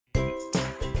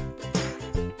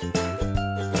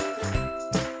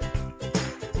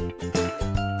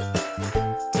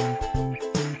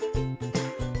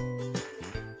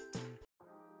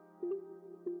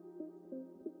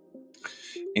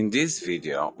In this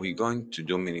video, we're going to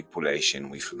do manipulation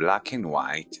with black and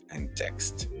white and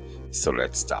text. So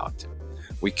let's start.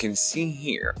 We can see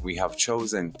here we have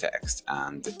chosen text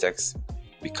and the text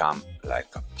become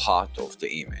like a part of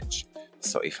the image.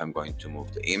 So if I'm going to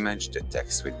move the image, the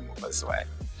text will move as well.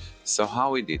 So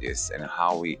how we did this and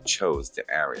how we chose the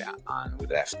area and we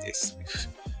left this with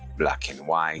black and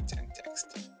white and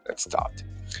text. Let's start.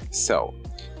 So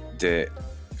the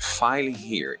file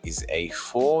here is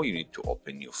A4. You need to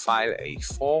open new file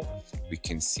A4. We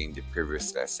can see in the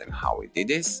previous lesson how we did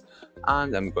this,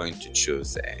 and I'm going to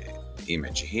choose an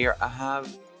image here I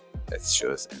have. Let's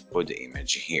choose and put the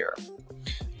image here,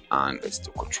 and let's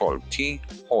do Ctrl+T,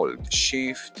 hold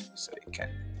Shift so you can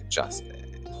adjust the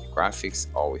graphics,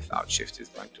 or without Shift is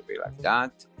going to be like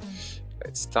that.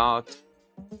 Let's start.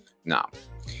 Now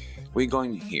we're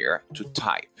going here to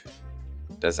type.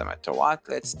 Doesn't matter what,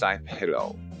 let's type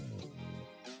hello.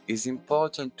 It's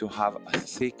important to have a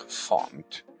thick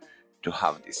font to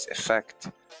have this effect,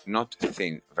 not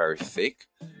thin, very thick,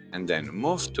 and then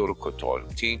move to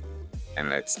Ctrl+T and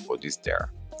let's put this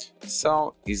there.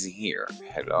 So it's here,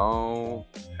 hello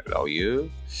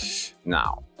you.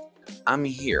 Now I'm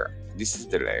here, this is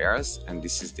the layers and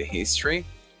this is the history.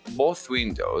 Both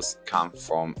windows come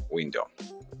from window,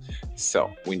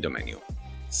 so window menu.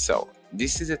 So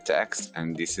this is the text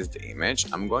and this is the image.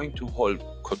 I'm going to hold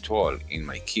Ctrl in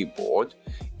my keyboard.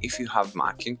 If you have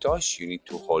Macintosh, you need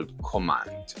to hold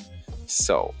Command.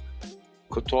 So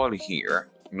Ctrl here,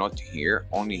 not here,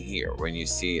 only here when you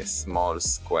see a small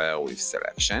square with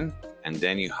selection, and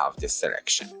then you have the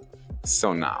selection.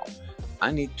 So now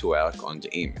I need to work on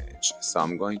the image. So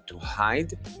I'm going to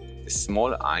hide the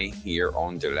small eye here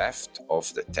on the left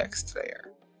of the text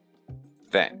layer.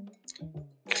 Then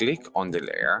click on the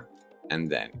layer and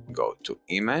then go to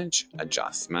Image,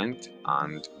 Adjustment,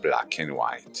 and Black and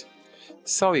White.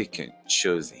 So you can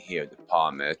choose here the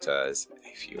parameters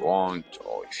if you want,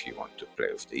 or if you want to play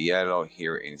with the yellow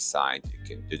here inside, you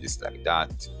can do this like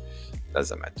that,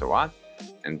 doesn't matter what,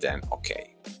 and then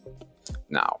OK.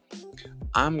 Now,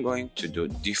 I'm going to do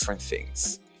different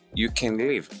things. You can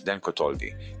leave, then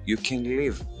Ctrl+D, you can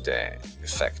leave the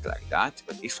effect like that,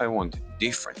 but if I want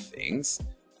different things,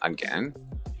 again,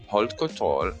 hold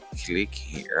Ctrl, click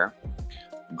here,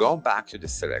 go back to the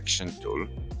selection tool,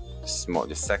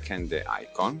 the second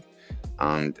icon,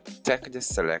 and take the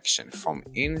selection from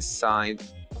inside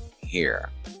here.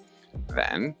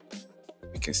 Then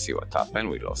you can see what happened,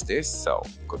 we lost this, so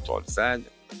Ctrl+Z,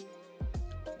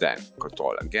 then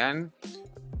Ctrl again,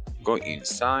 go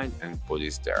inside and put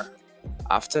this there.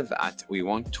 After that, we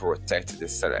want to rotate the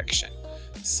selection.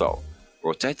 So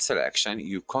rotate selection,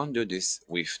 you can't do this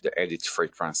with the Edit Free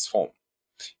Transform.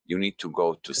 You need to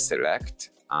go to Select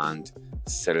and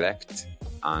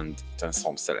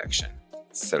Transform Selection.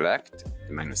 Select,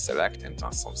 the menu Select and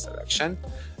Transform Selection.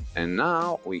 And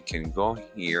now we can go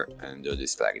here and do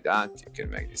this like that. You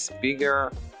can make this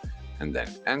bigger and then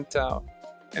Enter.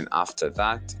 And after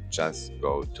that, just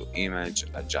go to Image,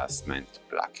 Adjustment,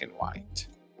 Black and White.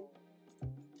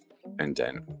 And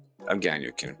then again,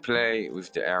 you can play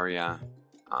with the area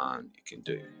and you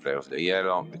can play with the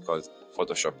yellow, because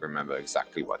Photoshop remember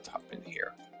exactly what happened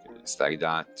here. It's like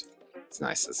that. It's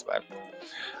nice as well.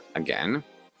 Again,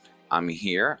 I'm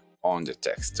here on the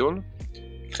text tool.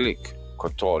 Click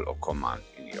Ctrl or Command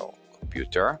in your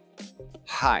computer.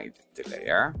 Hide the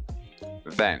layer.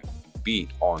 Then be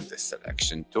on the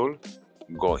selection tool.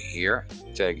 Go here.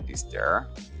 Take this there.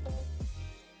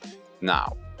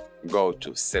 Now go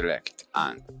to Select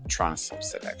and Transform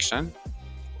Selection.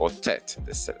 Rotate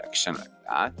the selection like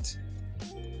that.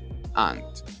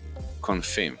 And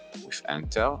confirm with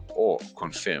Enter, or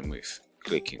confirm with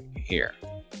clicking here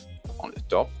on the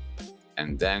top,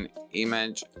 and then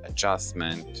Image,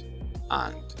 Adjustment,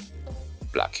 and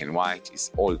Black and White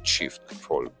is Alt Shift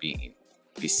Ctrl B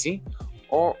in PC,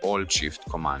 or Alt Shift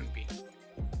Command B.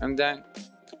 And then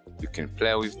you can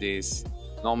play with this.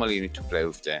 Normally you need to play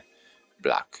with the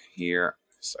black here,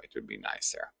 so it will be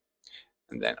nicer.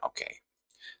 And then OK.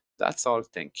 That's all.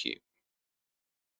 Thank you.